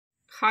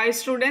Hi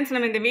students,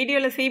 நம்ம இந்த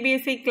வீடியோல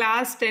Cbse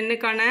class 10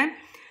 க்கான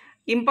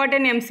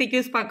important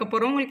MCQs பார்க்க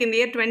போறோம். உங்களுக்கு இந்த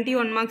இயர்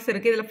 21 marks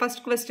இருக்கு. இதுல first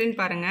question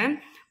பாருங்க.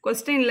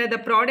 Questionல the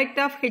product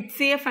of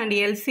HCF and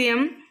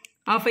LCM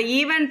of a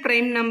even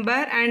prime number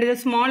and the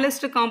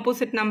smallest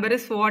composite number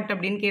is what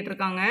அப்படினு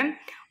கேட்டிருக்காங்க.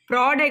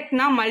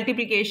 Productனா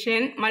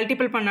multiplication,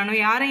 multiple பண்ணனும்.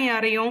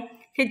 யாரையும்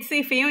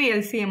HCF-ஐயும்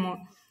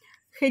LCM-உம்.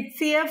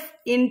 HCF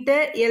into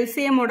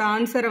LCM ஓட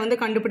ஆன்சரை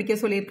வந்து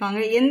கண்டுபிடிக்க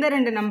சொல்லியிருக்காங்க. எந்த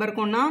ரெண்டு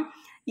நம்பருக்கும்னா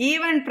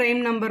ஈவன் பிரைம்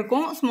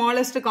நம்பருக்கும்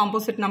ஸ்மாலஸ்ட்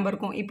காம்போசிட்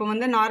நம்பருக்கும். இப்போ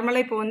வந்து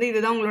நார்மலாக இப்போ வந்து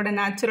இதுதான் உங்களோட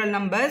நேச்சுரல்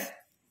நம்பர்ஸ்.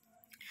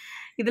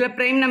 இதில்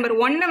பிரைம் நம்பர்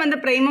 1 வந்து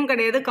பிரைமும்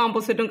கிடையாது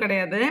காம்போசிட்டும்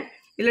கிடையாது.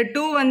 இதில்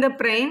 2 வந்து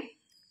பிரைம்,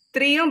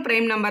 3யும்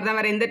பிரைம் நம்பர் தான்,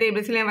 வேறு எந்த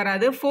டேபிள்ஸ்லையும்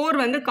வராது.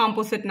 4 வந்து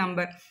காம்போசிட்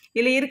நம்பர்.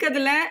 இதில்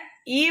இருக்கிறதுல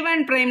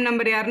ஈவன் பிரைம்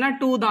நம்பர் யாருன்னா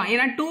 2 தான்.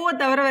 ஏன்னா 2வை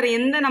தவிர வேறு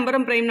எந்த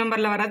நம்பரும் பிரைம்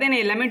நம்பரில் வராது. ஏன்னா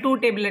எல்லாமே 2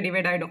 டேபிளில்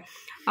டிவைட் ஆகிடும்.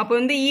 அப்போ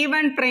வந்து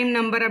ஈவன் பிரைம்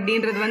நம்பர்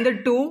அப்படின்றது வந்து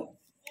 2.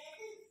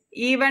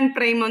 ஈவன்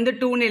பிரைம் வந்து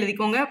 2ன்னு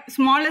எழுதிக்கோங்க.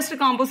 ஸ்மாலஸ்ட்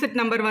காம்போசிட்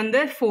நம்பர் வந்து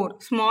 4.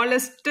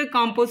 ஸ்மாலஸ்ட்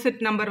காம்போசிட்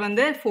நம்பர்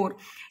வந்து 4.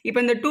 இப்போ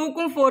இந்த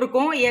 2க்கும்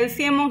 4க்கும்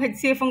எல்சிஎம்மும்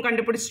ஹெச்சிஎஃப்பும்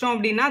கண்டுபிடிச்சிட்டோம்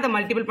அப்படின்னா அதை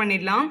மல்டிபிள்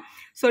பண்ணிடலாம்.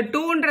 ஸோ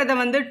 2ன்றதை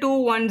வந்து 2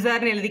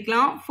 1s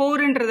எழுதிக்கலாம்.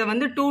 4ன்றதை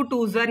வந்து 2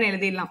 2s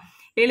எழுதிடலாம்.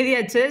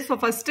 எழுதியாச்சு. ஸோ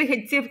ஃபர்ஸ்ட்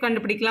ஹெச்சிஎஃப்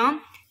கண்டுபிடிக்கலாம்.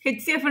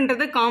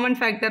 ஹெச்சிஎஃப்ன்றது காமன்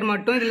ஃபேக்டர்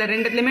மட்டும். இதில்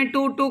ரெண்டுத்துலையுமே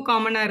 2 2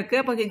 காமனாக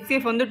இருக்குது. அப்போ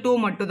ஹெச்சிஎஃப் வந்து 2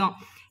 மட்டும் தான்.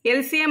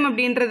 எல்சிஎம்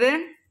அப்படின்றது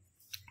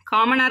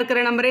காமனாக இருக்கிற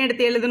நம்பரையும்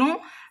எடுத்து எழுதணும்,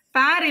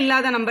 பேர்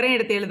இல்லாத நம்பரையும்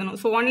எடுத்து எழுதணும்.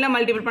 ஸோ 1ல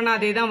மல்டிபிள் பண்ணால்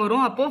அதே தான்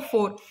வரும். அப்போ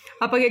 4.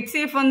 அப்போ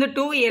ஹெச்சிஎஃப் வந்து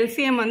 2,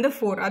 எல்சிஎம் வந்து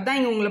 4. அதான்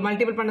இங்கே உங்களை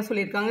மல்டிபிள் பண்ண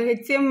சொல்லியிருக்காங்க.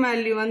 ஹெச்சிஎம்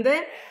வேல்யூ வந்து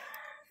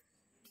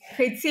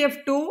ஹெச்சிஎஃப்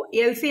 2,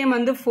 எல்சிஎம்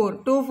வந்து 4.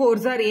 2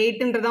 4s are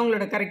 8ன்றதான்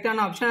உங்களோட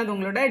கரெக்டான ஆப்ஷன். அது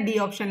உங்களோட டி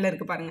ஆப்ஷனில்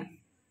இருக்குது பாருங்க.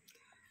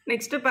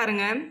 நெக்ஸ்ட்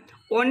பாருங்க,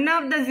 one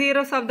of the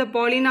zeros of the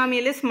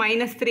polynomial is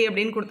 -3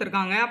 அப்படின்னு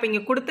கொடுத்துருக்காங்க. அப்போ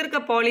இங்கே கொடுத்துருக்க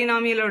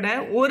பாலினாமியலோட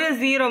ஒரு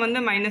ஜீரோ வந்து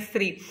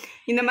 -3.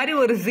 இந்த மாதிரி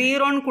ஒரு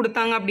ஜீரோன்னு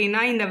கொடுத்தாங்க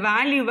அப்படின்னா இந்த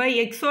வேல்யூவை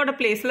எக்ஸோட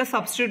பிளேஸில்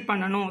சப்ஸ்டியூட்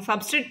பண்ணணும்.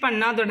 சப்ஸ்டியூட்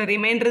பண்ணால் அதோட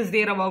ரிமைண்டர்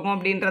 0 ஆகும்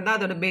அப்படின்றத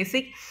அதோட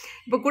பேசிக்.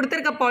 இப்போ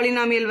கொடுத்துருக்க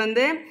பாலினாமியல்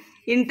வந்து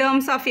இன்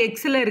டேர்ம்ஸ் ஆஃப்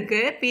எக்ஸில்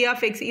இருக்குது, பி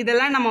ஆஃப் எக்ஸ்.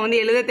 இதெல்லாம் நம்ம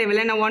வந்து எழுத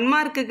தேவையில்லை. நான் 1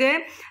 மார்க்குக்கு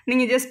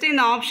நீங்கள் ஜஸ்ட்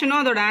இந்த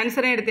ஆப்ஷனும் அதோட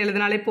ஆன்சரையும் எடுத்து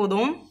எழுதினாலே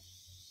போதும்.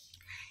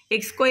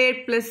 x²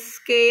 plus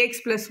kx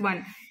plus 1.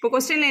 இப்போ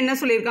கொஸ்டின்ல என்ன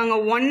சொல்லியிருக்காங்க,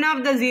 one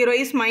of the zero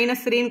is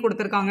 -3ன்னு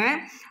கொடுத்துருக்காங்க.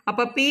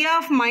 அப்போ p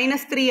ஆஃப்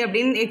 -3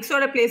 அப்படின்னு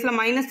எக்ஸோட பிளேஸில்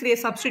 -3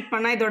 சப்ஸ்டியூட்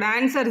பண்ணால் இதோட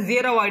ஆன்சர்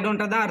 0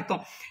 ஆகிடும்ன்றதான்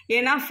அர்த்தம்.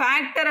 ஏன்னா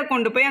ஃபேக்டரை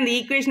கொண்டு போய் அந்த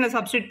ஈக்குவேஷனை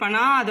சப்ஸ்டியூட்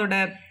பண்ணால் அதோட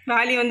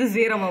வேல்யூ வந்து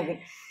 0 ஆகும்.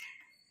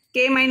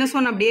 k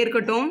 -1 அப்படியே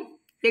இருக்கட்டும்.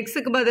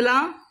 எக்ஸுக்கு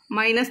பதிலாக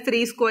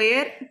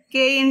 -3²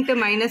 k into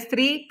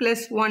 -3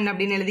 plus 1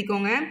 அப்படின்னு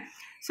எழுதிக்கோங்க.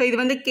 ஸோ இது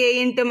வந்து k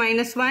into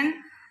 -1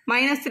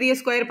 -3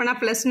 ஸ்கொயர் பண்ணால்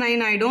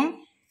 +9 ஆகிடும்.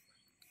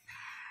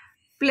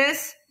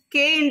 Plus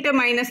k into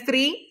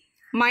 -3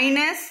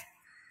 minus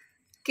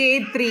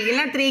k3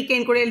 இல்லைனா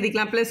 3kன்னு கூட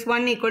எழுதிக்கலாம்.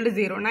 +1 =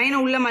 0.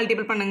 9 உள்ள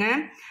மல்டிபிள் பண்ணுங்க.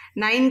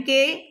 9k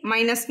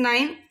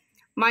 -9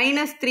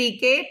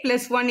 -3k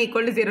 +1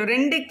 = 0.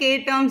 2 k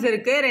டேர்ம்ஸ்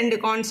இருக்குது, 2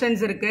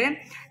 கான்ஸ்டன்ட்ஸ் இருக்குது.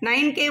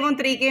 9kவும்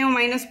 3kவும்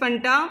மைனஸ்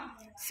பண்ணிட்டா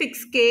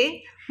 6k,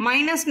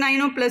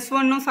 -9ம்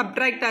 +1ம்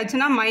சப்ட்ராக்ட்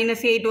ஆச்சுன்னா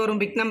 -8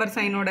 வரும் பிக் நம்பர்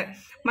சைனோட.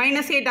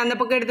 -8 அந்த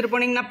பக்கம் எடுத்துகிட்டு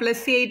போனீங்கன்னா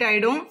 +8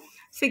 ஆகிடும்.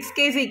 6k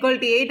 =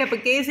 8. அப்போ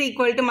k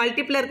 =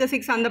 மல்டிப்ளர் இருக்க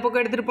 6 அந்த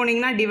பக்கம் எடுத்துகிட்டு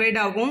போனீங்கன்னா டிவைட்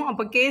ஆகும்.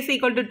 அப்போ k =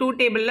 2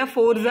 டேபிளில்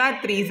 4s are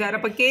 3s are.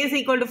 அப்போ k =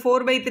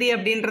 4/3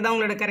 அப்படின்றத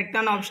உங்களோட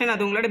கரெக்டான ஆப்ஷன்.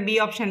 அது உங்களோட பி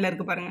ஆப்ஷனில்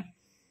இருக்குது பாருங்கள்.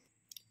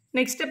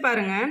 நெக்ஸ்ட்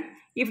பாருங்கள்,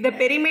 if the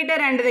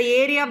perimeter and the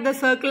area of the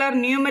circle R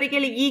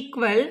numerically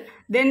equal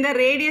then the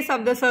radius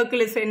of the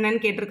circle is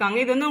என்னன்னு கேட்டிருக்காங்க.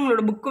 இது வந்து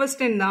உங்களோட புக்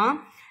கொஸ்டின் தான்.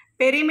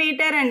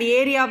 Perimeter and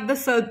area of the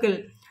circle,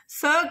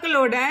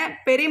 சர்க்கிளோட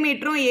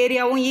பெரிமீட்டரும்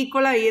ஏரியாவும்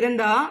ஈக்குவலாக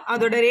இருந்தால்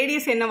அதோட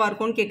ரேடியஸ் என்னவா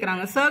இருக்கும்னு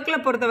கேட்குறாங்க. சர்க்கிளை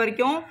பொறுத்த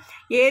வரைக்கும்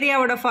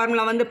ஏரியாவோட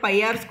ஃபார்முலா வந்து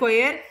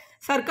πr²,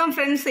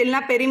 சர்க்கம்ஃபரன்ஸ்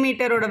இல்லைனா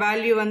பெரிமீட்டரோட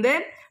வேல்யூ வந்து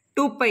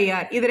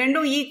 2πr. இது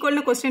ரெண்டும்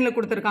ஈக்குவல்னு கொஸ்டினில்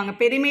கொடுத்துருக்காங்க.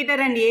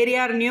 Perimeter and area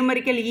R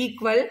numerical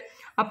equal.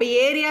 அப்போ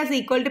ஏரியாஸ்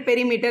ஈக்குவல் டு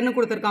பெரிமீட்டர்னு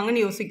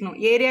கொடுத்துருக்காங்கன்னு யோசிக்கணும்.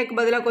 ஏரியாவுக்கு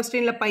பதிலாக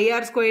கொஸ்டினில்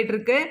πr²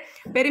 இருக்கு,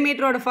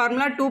 பெரிமீட்டரோட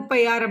ஃபார்முலா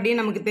 2πr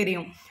அப்படின்னு நமக்கு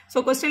தெரியும்.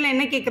 ஸோ கொஸ்டினில்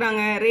என்ன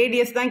கேட்குறாங்க,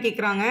 ரேடியஸ் தான்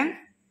கேட்குறாங்க.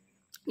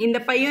 இந்த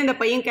பையும் இந்த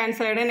பையும்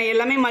கேன்சல் ஆகிடும்.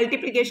 எல்லாமே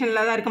மல்டிப்ளிகேஷனில்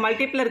தான் இருக்குது.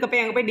 மல்டிப்பில் இருக்க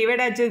போய் அங்கே போய்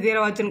டிவைட் ஆச்சு 0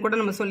 ஆச்சுன்னு கூட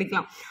நம்ம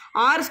சொல்லிக்கலாம்.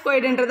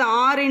 r²ன்றது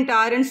r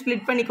 × rன்னு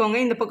ஸ்ப்ளிட் பண்ணிக்கோங்க.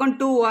 இந்த பக்கம்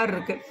 2r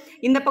இருக்குது.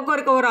 இந்த பக்கம்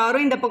இருக்க ஒரு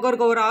ஆரும் இந்த பக்கம்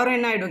இருக்க ஒரு ஆரும்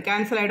என்ன ஆகிடும்,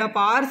 கேன்சல் ஆகிடும்.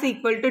 அப்போ r =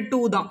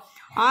 2 தான்.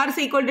 r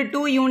 =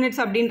 2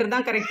 யூனிட்ஸ் அப்படின்றது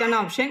தான் கரெக்டான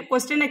ஆப்ஷன்.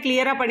 கொஸ்டினை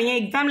கிளியராக பண்ணிங்க.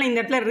 எக்ஸாமில் இந்த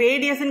இடத்துல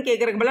ரேடியஸ்ன்னு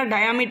கேட்குறதுக்கு பதிலாக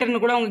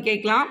டயாமீட்டர்னு கூட அவங்க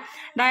கேட்கலாம்.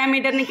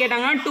 டயாமீட்டர்னு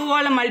கேட்டாங்கன்னா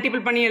 2ஆல்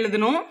மல்டிபிள் பண்ணி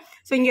எழுதணும்.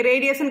 ஸோ இங்கே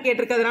ரேடியஸ்ன்னு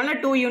கேட்டிருக்கிறதுனால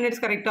 2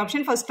 யூனிட்ஸ் கரெக்ட்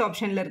ஆப்ஷன் ஃபர்ஸ்ட்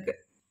ஆப்ஷனில் இருக்குது.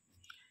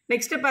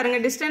 நெக்ஸ்ட் பாருங்க,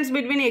 distance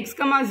between x,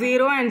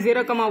 0 and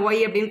 0, y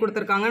அப்படின்னு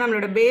கொடுத்துருக்காங்க.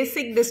 நம்மளோட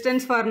பேசிக்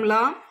distance formula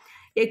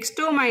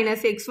x2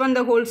 - x1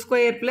 the whole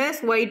square plus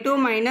y2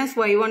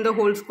 - y1 the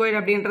whole square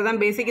அப்படின்றதான்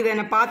பேசிக். இது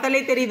என்ன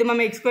பார்த்தாலே தெரியுது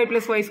மேம், x²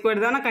 +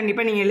 y² தான்.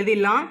 கண்டிப்பாக நீங்கள்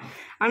எழுதிடலாம்.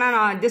 ஆனால்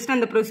நான் ஜஸ்ட்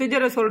அந்த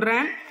ப்ரொசீஜரை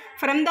சொல்கிறேன்.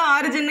 ஃப்ரம் த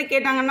ஆரிஜின்னு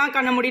கேட்டாங்கன்னா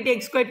கண்ணை மூடிட்டு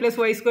x² +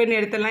 y²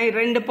 எடுத்துடலாம்.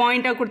 2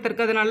 பாயிண்டாக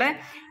கொடுத்துருக்கிறதுனால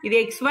இது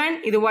x1,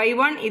 இது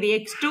y1, இது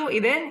x2,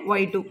 இது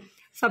y2.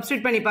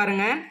 சப்ஸ்டியூட் பண்ணி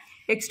பாருங்கள்.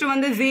 x2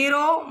 வந்து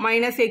 0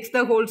 minus x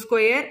the whole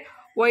square,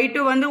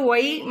 y2 வந்து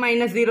y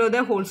minus 0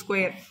 the whole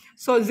square.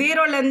 So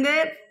 0லேருந்து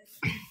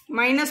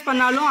minus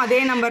பண்ணாலும் அதே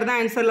நம்பர் தான்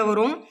ஆன்சரில்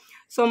வரும்.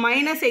 So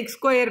minus X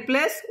square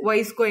plus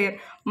Y square,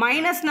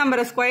 minus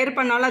நம்பரை ஸ்கொயர்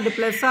பண்ணாலும் அது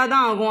ப்ளஸ்ஸாக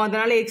தான் ஆகும்.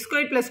 அதனால் X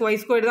square plus Y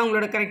square தான்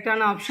உங்களோட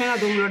கரெக்டான ஆப்ஷன்.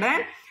 அது உங்களோட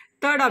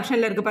தேர்ட்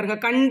ஆப்ஷனில் இருக்குது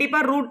பாருங்கள்.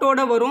 கண்டிப்பாக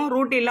ரூட்டோட வரும்,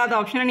 ரூட் இல்லாத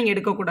ஆப்ஷனை நீங்கள்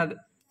எடுக்கக்கூடாது.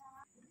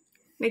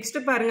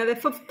 நெக்ஸ்ட்டு பாருங்கள், அது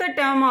fifth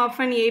term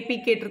of an AB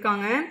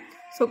கேட்டிருக்காங்க.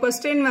 ஸோ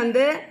கொஸ்டின்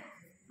வந்து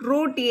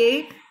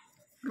 √8,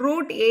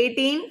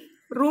 √18,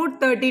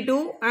 √32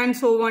 and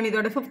so on.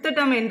 இதோட ஃபிஃப்த்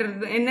டேர்ம்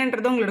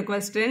என்னன்றது உங்களோட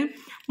கொஸ்டின்.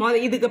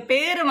 இதுக்கு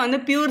பேர் வந்து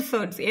பியூர்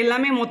சர்ட்ஸ்,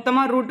 எல்லாமே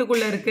மொத்தமாக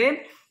ரூட்டுக்குள்ளே இருக்குது.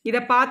 இதை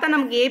பார்த்தா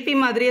நமக்கு ஏபி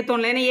மாதிரியே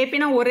தோணல, ஏன்னா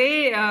ஏபினா ஒரே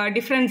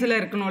டிஃப்ரென்ஸில்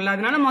இருக்கணும்ல.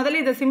 அதனால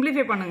முதல்ல இதை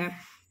சிம்பிளிஃபை பண்ணுங்க.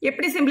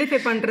 எப்படி சிம்பிளிஃபை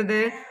பண்ணுறது?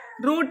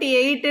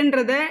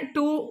 √8ன்றத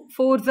 2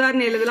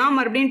 4s எழுதலாம்,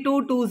 மறுபடியும் 2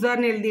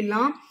 2s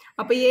எழுதிடலாம்.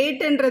 அப்போ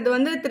 8ன்றது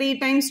வந்து 3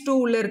 times 2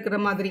 உள்ள இருக்கிற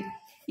மாதிரி.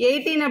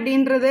 18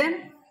 அப்படின்றது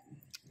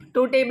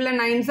 2 டேபிளில்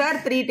 9s,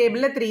 3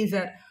 டேபிளில் 3s,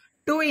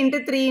 2 into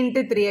 3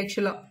 into 3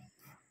 actually.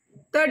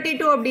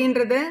 32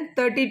 அப்படின்றது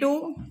 32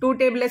 2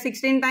 டேபிளில்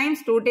 16 times,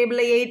 2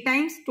 டேபிளில் 8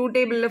 times, 2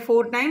 டேபிளில்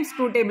 4 times,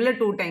 2 டேபிளில்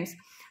 2 times.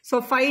 ஸோ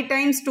 5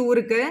 times 2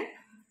 இருக்கு.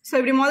 ஸோ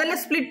இப்படி முதல்ல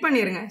ஸ்ப்ளிட்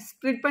பண்ணிடுங்க.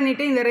 ஸ்ப்ளிட்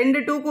பண்ணிட்டு இந்த 2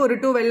 2க்கு ஒரு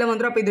 2 வெளில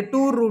வந்துடும், அப்போ இது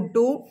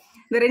 2√2.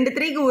 இந்த 2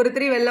 3க்கு ஒரு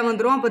 3 வெளில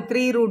வந்துடும், அப்போ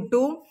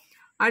 3√2.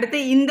 அடுத்து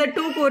இந்த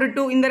 2க்கு ஒரு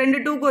 2, இந்த 2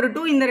 2க்கு ஒரு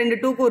 2, இந்த 2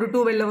 2க்கு ஒரு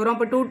 2 வெளில வரும்,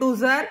 அப்போ 2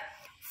 2s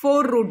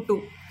 4√2.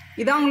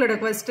 இதான் உங்களோட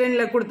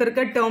கொஸ்டினில்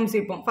கொடுத்துருக்க டேர்ம்ஸ்.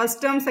 இப்போ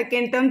first term,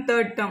 second term,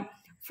 third term,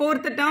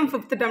 fourth term,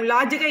 fifth term.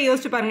 லாஜிக்காக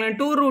யோசிச்சு பாருங்களேன்.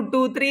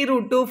 2√2,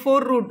 3√2,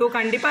 4√2,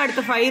 கண்டிப்பாக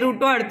அடுத்து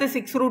 5√2, அடுத்து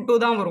 6√2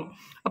 தான் வரும்.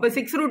 அப்போ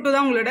 6√2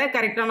 தான் உங்களோட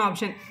கரெக்டான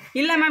ஆப்ஷன்.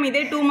 இல்லை மேம்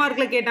இதே 2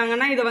 மார்க்கில்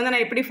கேட்டாங்கன்னா இதை வந்து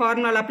நான் எப்படி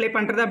ஃபார்முலா அப்ளை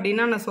பண்ணுறது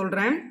அப்படின்னா நான்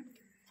சொல்கிறேன்.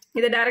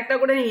 இதை டேரெக்டாக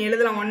கூட நீங்கள்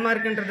எழுதலாம் 1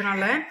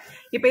 மார்க்குன்றதுனால.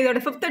 இப்போ இதோட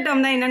ஃபிஃப்த்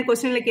டேர்ம் தான் என்னன்னு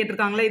கொஸ்டினில்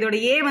கேட்டிருக்காங்களா. இதோட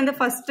ஏ வந்து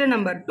ஃபர்ஸ்ட்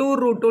நம்பர்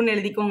 2√2ன்னு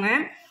எழுதிக்கோங்க.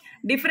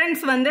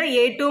 டிஃபரன்ஸ் வந்து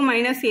a2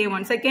 minus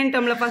a1. செகண்ட்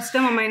டேர்மில் ஃபர்ஸ்ட்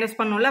டேர்ம் மைனஸ்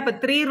பண்ணோம்ல, அப்போ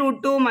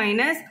 3√2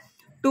 minus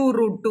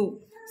 2√2.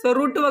 ஸோ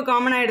 √2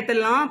 காமனாக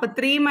எடுத்துடலாம். அப்போ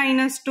 3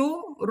 minus 2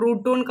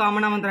 √2ன்னு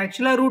காமனாக வந்துடும்.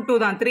 ஆக்சுவலாக √2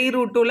 தான்.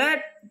 3√2ல்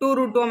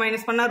 2√2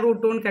 மைனஸ் பண்ணால்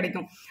 √2ன்னு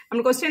கிடைக்கும்.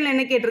 நம்ம கொஸ்டினில்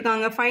என்ன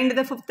கேட்டிருக்காங்க? ஃபைண்ட்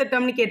த ஃபிஃப்த்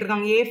டேர்ம்னு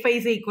கேட்டிருக்காங்க. a5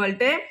 is equal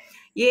to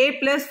a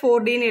plus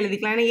 4dன்னு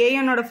எழுதிக்கலாம். ஏன்னா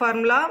a1ஓட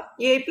formula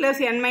a plus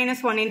n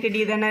minus 1 into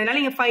d தானே.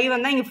 அதனால இங்கே 5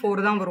 வந்தால் இங்கே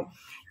 4 தான் வரும்.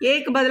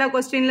 ஏக்கு பதிலாக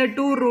கொஸ்டினில்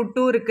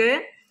 2√2 இருக்குது,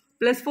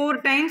 ப்ளஸ் 4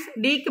 times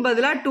டிக்கு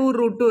பதிலாக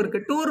 2√2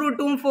 இருக்குது.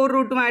 2√2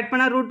 4√2 ஆட்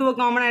பண்ணால் √2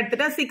 காமனாக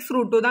எடுத்துட்டா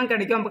 6√2 தான்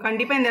கிடைக்கும். அப்போ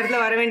கண்டிப்பாக இந்த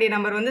இடத்துல வர வேண்டிய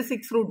நம்பர் வந்து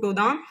 6√2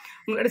 தான்.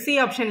 உங்களோட சி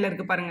ஆப்ஷனில்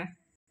இருக்குது பாருங்கள்.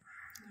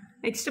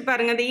 நெக்ஸ்ட்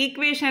பாருங்கள், இந்த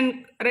equation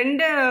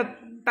 2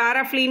 pair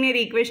of linear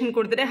equation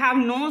கொடுத்துட்டு have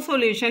no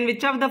solution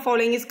which of the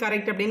following is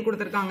correct அப்படின்னு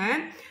கொடுத்துருக்காங்க.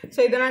 ஸோ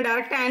இதை நான்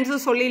டேரெக்டாக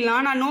ஆன்சர்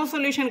சொல்லிடலாம். நான் நோ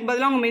சொல்யூஷனுக்கு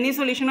பதிலாக உங்கள் மெனி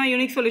சொல்யூஷனோ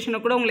யூனிக் சொல்யூஷனோ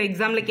கூட உங்களை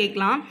எக்ஸாமில்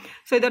கேட்கலாம்.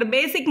 ஸோ இதோட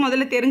பேசிக்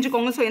முதல்ல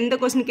தெரிஞ்சுக்கோங்க. ஸோ எந்த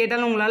கொஸ்டின்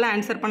கேட்டாலும் உங்களால்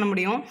ஆன்சர் பண்ண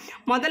முடியும்.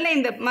 முதல்ல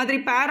இந்த மாதிரி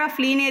pair of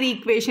linear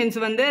equations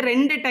வந்து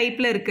 2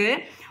 டைப்பில் இருக்குது.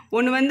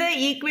 ஒன்று வந்து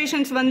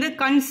ஈக்குவேஷன்ஸ் வந்து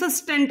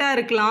கன்சிஸ்டண்ட்டாக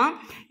இருக்கலாம்,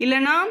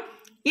 இல்லைனா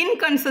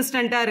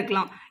இன்கன்சிஸ்டண்ட்டாக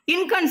இருக்கலாம்.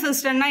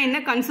 இன்கன்சிஸ்டன்ட்னா என்ன,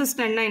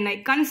 கன்சிஸ்டன்ட்னா என்ன?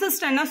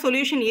 கன்சிஸ்டன்ட்னா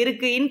சொல்யூஷன்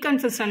இருக்கு,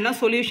 இன்கன்சிஸ்டன்ட்னா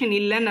சொல்யூஷன்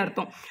இல்லைன்னு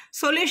அர்த்தம்.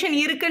 சொல்யூஷன்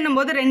இருக்குன்னும்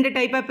போது 2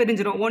 டைப்பாக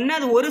பிரிஞ்சிடும். ஒன்று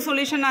அது ஒரு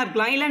சொல்யூஷனாக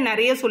இருக்கலாம், இல்லை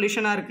நிறைய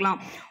சொல்யூஷனாக இருக்கலாம்.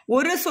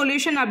 ஒரு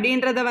சொல்யூஷன்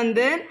அப்படின்றத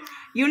வந்து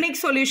யூனிக்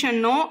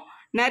சொல்யூஷனோ,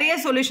 நிறைய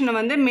சொல்யூஷனை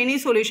வந்து மெனி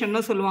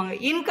சொல்யூஷன்னோ சொல்லுவாங்க.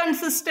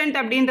 இன்கன்சிஸ்டன்ட்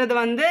அப்படின்றது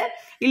வந்து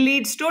it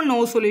leads to know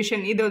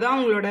solution. இதுதான்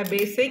உங்களோட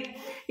பேசிக்.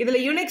 இதில்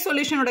யூனிக்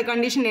சொல்யூஷனோட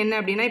கண்டிஷன் என்ன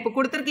அப்படின்னா, இப்போ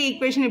கொடுத்துருக்க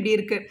ஈக்குவேஷன் இப்படி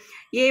இருக்கு.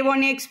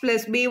 a1x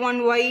plus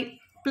b1y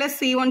plus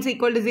c1 is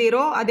equal to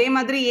 0. அதே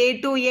மாதிரி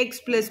a2x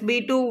plus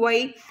b2y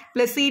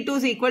plus c2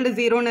 is equal to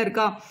 0ன்னு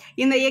இருக்கா.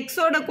 இந்த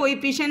xோட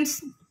coefficients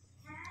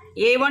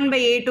a1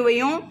 by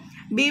a2வையும்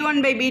b1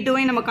 by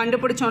b2வையும் நம்ம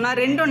கண்டுபிடிச்சோம்னா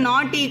ரெண்டும்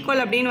நாட்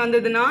ஈக்குவல் அப்படின்னு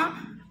வந்ததுன்னா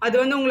அது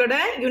வந்து உங்களோட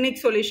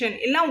யூனிக் சொல்யூஷன்,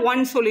 இல்லை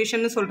ஒன்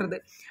சொல்யூஷன் சொல்றது.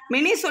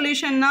 Many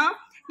சொல்யூஷன்னா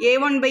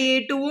a1 by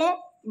a2வும்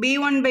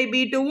b1 by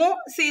b2வும்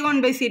c1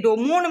 by c2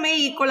 மூணுமே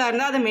ஈக்குவலாக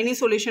இருந்தால் அதை மெனி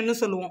சொல்யூஷன்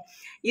சொல்லுவோம்.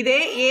 இதே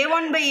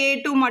a1 by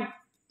a2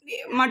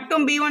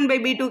 மட்டும் b1 by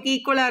b2க்கு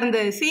ஈக்குவலாக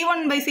இருந்து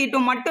c1 by c2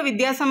 மட்டும்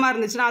வித்தியாசமாக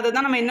இருந்துச்சுன்னா அதை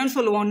தான் நம்ம என்னன்னு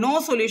சொல்லுவோம், நோ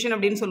சொல்யூஷன்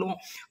அப்படின்னு சொல்லுவோம்.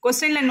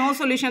 கொஸ்டினில் நோ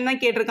சொல்யூஷன் தான்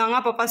கேட்டிருக்காங்க.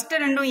 அப்போ ஃபர்ஸ்ட்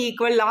ரெண்டும்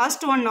equal,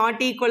 last one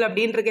not equal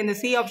அப்படின்றது இந்த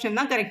சி ஆப்ஷன்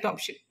தான் கரெக்ட்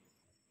ஆப்ஷன்.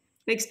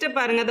 நெக்ஸ்ட்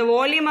பாருங்க, the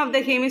volume of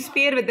the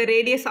hemisphere with the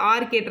radius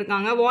r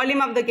கேட்டிருக்காங்க.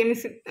 Volume of the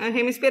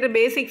hemisphere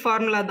basic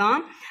formula தான்.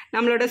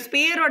 நம்மளோட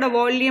ஸ்பியரோட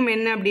வால்யூம்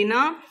என்ன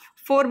அப்படின்னா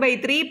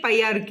 4/3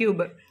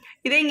 πr3.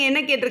 இதே இங்கே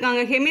என்ன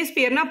கேட்டிருக்காங்க,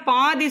 ஹெமிஸ்பியர்னா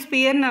பாதி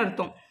ஸ்பியர்னு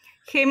அர்த்தம்.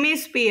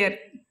 ஹெமிஸ்பியர்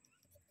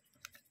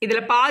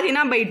இதில்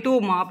பாதினா by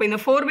 2மா, அப்போ இந்த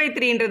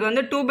 4/3ன்றது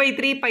வந்து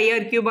 2/3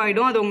 πr3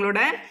 ஆகிடும். அது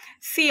உங்களோட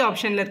சி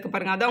ஆப்ஷனில் இருக்குது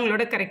பாருங்கள், அதான்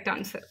உங்களோட கரெக்ட்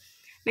ஆன்சர்.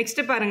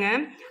 நெக்ஸ்ட்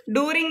பாருங்கள்,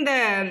 during the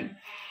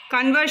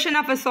conversion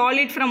of a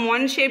solid from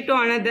one shape to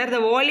another,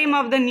 the volume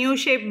of the new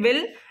shape will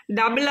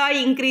double or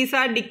increase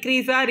or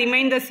decrease or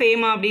remain the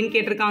same அப்படின்னு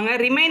கேட்டிருக்காங்க.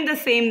 remain the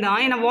same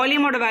தான், ஏன்னா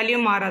வால்யூமோட value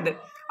மாறாது,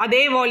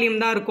 அதே volume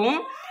தான் இருக்கும்.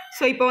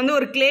 So இப்போ வந்து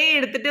ஒரு கிளே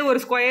எடுத்துகிட்டு ஒரு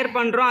ஸ்கொயர்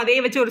பண்ணுறோம், அதே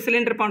வச்சு ஒரு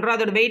சிலிண்டர் பண்ணுறோம்,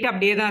 அதோட வெயிட்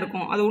அப்படியே தான்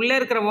இருக்கும், அது உள்ளே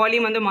இருக்கிற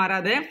வால்யூம் வந்து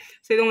மாறாது.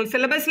 ஸோ இது உங்களுக்கு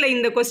சிலபஸில்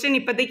இந்த கொஸ்டின்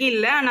இப்போதைக்கு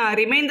இல்லை, ஆனால்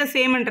ரிமைன் த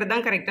சேம்ன்றது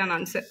தான் கரெக்டான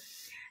ஆன்சர்.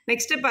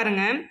 நெக்ஸ்ட்டு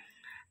பாருங்கள்,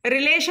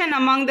 relation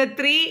among the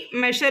 3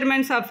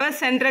 measurements of a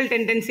central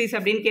tendencies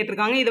அப்படின்னு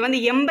கேட்டிருக்காங்க. இது வந்து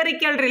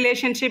எம்பரிக்கல்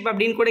ரிலேஷன்ஷிப்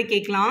அப்படின்னு கூட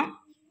கேட்கலாம்.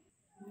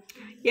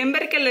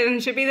 எம்பரிக்கல்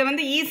ரிலேஷன்ஷிப் இதை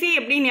வந்து ஈஸி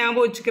எப்படி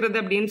ஞாபகம் வச்சுக்கிறது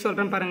அப்படின்னு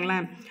சொல்கிறேன்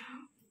பாருங்களேன்.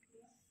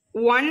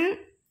 1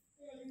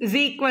 is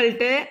equal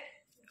to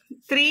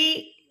 3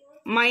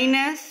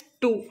 minus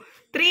 2.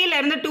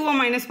 3லேருந்து 2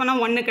 minus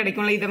பண்ணால் 1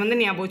 கிடைக்கும்ல, இதை வந்து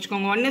ஞாபகம்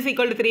வச்சுக்கோங்க. 1 is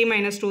equal to 3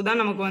 minus 2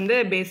 தான் நமக்கு வந்து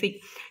பேசிக்.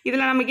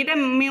 இதில் நம்மக்கிட்ட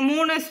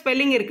 3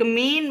 ஸ்பெல்லிங் இருக்குது,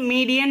 மீன்,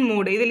 மீடியன்,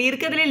 மோடு. இதில்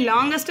இருக்கிறதுலே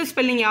லாங்கஸ்ட்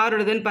ஸ்பெல்லிங்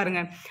யாரோடதுன்னு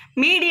பாருங்கள்.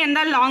 மீடியன்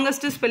தான்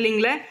லாங்கஸ்ட்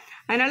ஸ்பெல்லிங்கில்,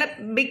 அதனால்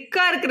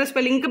பிக்காக இருக்கிற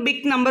ஸ்பெல்லிங்க்கு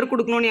பிக் நம்பர்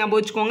கொடுக்கணும்னு ஞாபகம்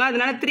வச்சுக்கோங்க.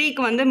 அதனால்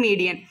 3க்கு வந்து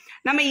மீடியன்.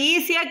 நம்ம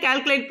ஈஸியாக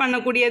கேல்குலேட்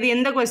பண்ணக்கூடியது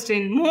எந்த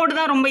கொஸ்டின்? மோடு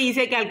தான் ரொம்ப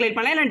ஈஸியாக கேல்குலேட்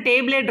பண்ணலாம், இல்லை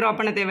டேபிளே ட்ரா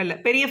பண்ண தேவையில்லை.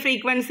 பெரிய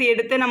ஃப்ரீக்வன்சி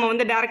எடுத்து நம்ம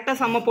வந்து டேரெக்டாக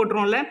சம்ம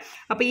போட்டுருவோம்ல,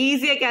 அப்போ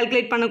ஈஸியாக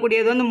கேல்குலேட்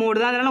பண்ணக்கூடியது வந்து மோடு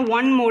தான். அதனால்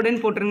 1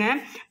 மோடுன்னு போட்டுருங்க.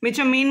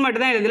 மிச்சம் மீன்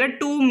மட்டும் தான் எழுதல,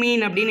 2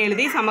 மீன் அப்படின்னு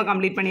எழுதி சம்ம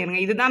கம்ப்ளீட்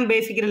பண்ணிடுங்க. இதுதான்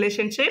பேசிக்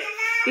ரிலேஷன்ஷிப்.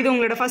 இது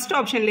உங்களோட ஃபர்ஸ்ட்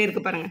ஆப்ஷன்லேயே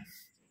இருக்குது பாருங்கள்.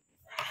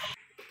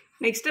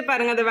 நெக்ஸ்ட்டு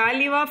பாருங்கள், the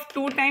value of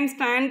 2 times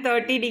tan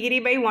 30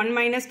 degree by 1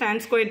 minus tan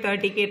squared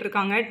 30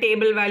 கேட்டிருக்காங்க.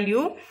 Table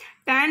value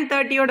tan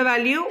 30யோட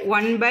value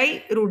 1 by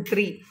root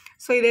 3.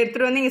 So இதை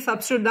எடுத்துகிட்டு வந்து இங்கே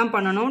சப்ஸ்டியூட் தான்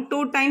பண்ணணும்.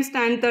 2 times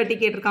tan 30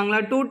 கேட்டிருக்காங்களா,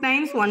 2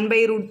 times 1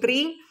 by root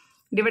 3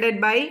 divided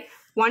by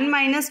 1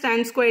 minus tan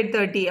squared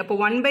 30. அப்போ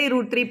 1 by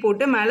root 3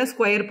 போட்டு மேலே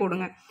ஸ்கொயர்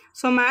போடுங்க.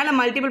 ஸோ மேலே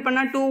மல்டிபிள்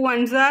பண்ணால் 2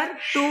 1s are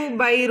 2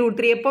 by root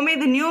 3. எப்போவுமே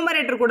இது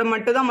நியூமரேட்டர் கூட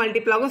மட்டும் தான்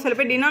மல்டிபிள் ஆகும். சில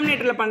பேர்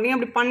டினாமினேட்டரில் பண்ணுறீங்க,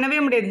 அப்படி பண்ணவே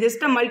முடியாது.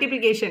 ஜஸ்ட்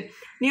மல்டிப்ளிகேஷன்,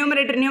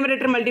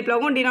 நியூமரேட்டர் மல்டிபிள்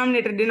ஆகும்,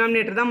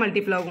 டினாமினேட்டர் தான்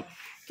மல்டிபிள் ஆகும்.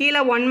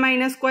 கீழே 1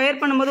 மைனஸ்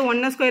ஸ்கொயர் பண்ணும்போது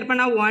 1 ஸ்கொயர்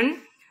பண்ணால் 1,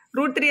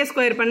 root 3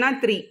 ஸ்கொயர் பண்ணால்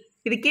 3.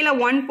 இது கீழே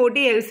 1 போட்டு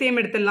எல்சிஎம்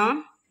எடுத்துடலாம்.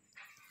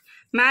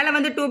 மேலே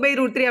வந்து 2 by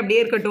root 3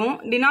 அப்படியே இருக்கட்டும்.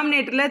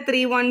 டினாமினேட்டரில்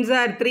 3 1s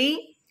are 3,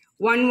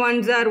 1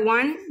 1s are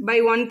 1 by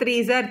 1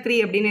 3s are 3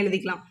 அப்படின்னு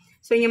எழுதிக்கலாம்.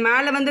 ஸோ இங்கே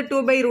மேலே வந்து 2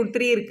 by root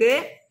 3 இருக்குது,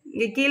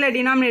 இங்கே கீழே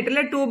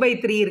டினாமினேட்டரில் 2 by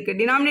 3 இருக்குது.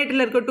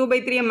 டினாமினேட்டரில் இருக்க 2 by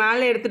 3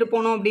 மேலே எடுத்துகிட்டு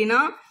போனோம்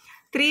அப்படின்னா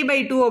 3 by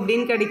 2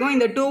 அப்படின்னு கிடைக்கும்.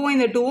 இந்த 2வும்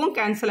இந்த 2வும்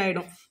கேன்சல்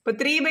ஆகிடும். இப்போ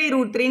 3 by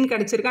root 3ன்னு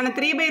கிடச்சிருக்கு. ஆனால்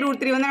 3 by root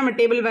 3 வந்து நம்ம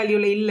டேபிள்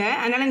வேல்யூவில் இல்லை,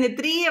 அதனால் இந்த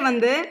 3யை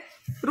வந்து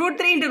root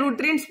 3 into root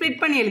 3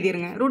 ஸ்ப்ளிட் பண்ணி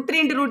எழுதிருங்க. root 3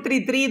 into root 3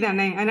 3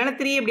 தானே, அதனால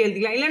 3 எப்படி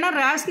எழுதிக்கலாம். இல்லைனா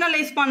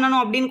ரேஷனலைஸ்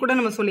பண்ணணும் அப்படின்னு கூட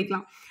நம்ம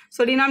சொல்லிக்கலாம்.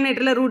 ஸோ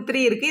டினாமினேட்டரில் root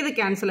 3 இருக்குது, இது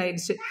கேன்சல்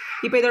ஆயிடுச்சு.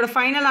 இப்போ இதோட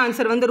ஃபைனல்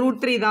ஆன்சர் வந்து root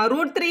 3 தான்.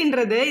 root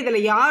 3ன்றது இதில்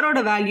யாரோட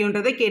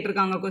வேல்யூன்றதை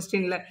கேட்டிருக்காங்க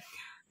கொஸ்டினில்.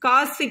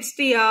 cos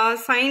 60யா,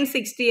 sin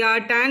 60யா,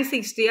 tan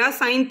 60யா,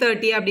 sin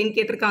 30 அப்படின்னு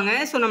கேட்டிருக்காங்க.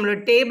 ஸோ நம்மளோட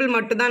டேபிள்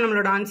மட்டும் தான்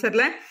நம்மளோட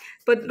ஆன்சரில்.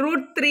 இப்போ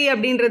root 3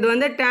 அப்படின்றது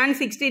வந்து tan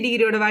 60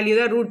 டிகிரியோட வேல்யூ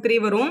தான் root 3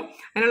 வரும்.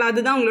 அதனால்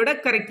அதுதான் உங்களோட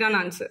கரெக்டான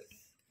ஆன்சர்.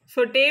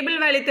 ஸோ டேபிள்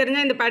வேல்யூ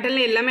தெரிஞ்சால் இந்த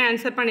பேட்டர்னில் எல்லாமே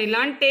ஆன்சர்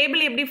பண்ணிடலாம்.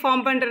 டேபிள் எப்படி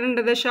ஃபார்ம்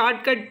பண்ணுறதுன்றத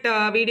ஷார்ட்கட்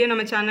வீடியோ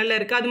நம்ம சேனலில்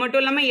இருக்குது. அது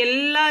மட்டும் இல்லாமல்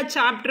எல்லா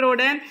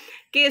சாப்டரோட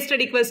case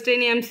study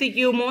question,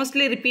 MCQ,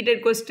 mostly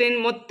repeated question,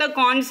 மொத்த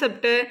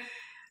கான்செப்ட்டு,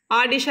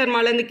 ஆர்டி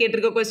ஷர்மாலேருந்து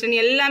கேட்டிருக்க கொஸ்டின்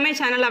எல்லாமே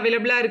சேனல்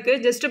அவைலபிளாக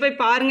இருக்குது. ஜஸ்ட்டு போய்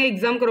பாருங்கள்,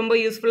 எக்ஸாமுக்கு ரொம்ப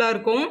யூஸ்ஃபுல்லாக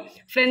இருக்கும்.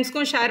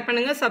 ஃப்ரெண்ட்ஸ்க்கும் ஷேர்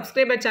பண்ணுங்கள்.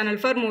 Subscriber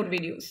channel for more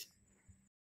videos.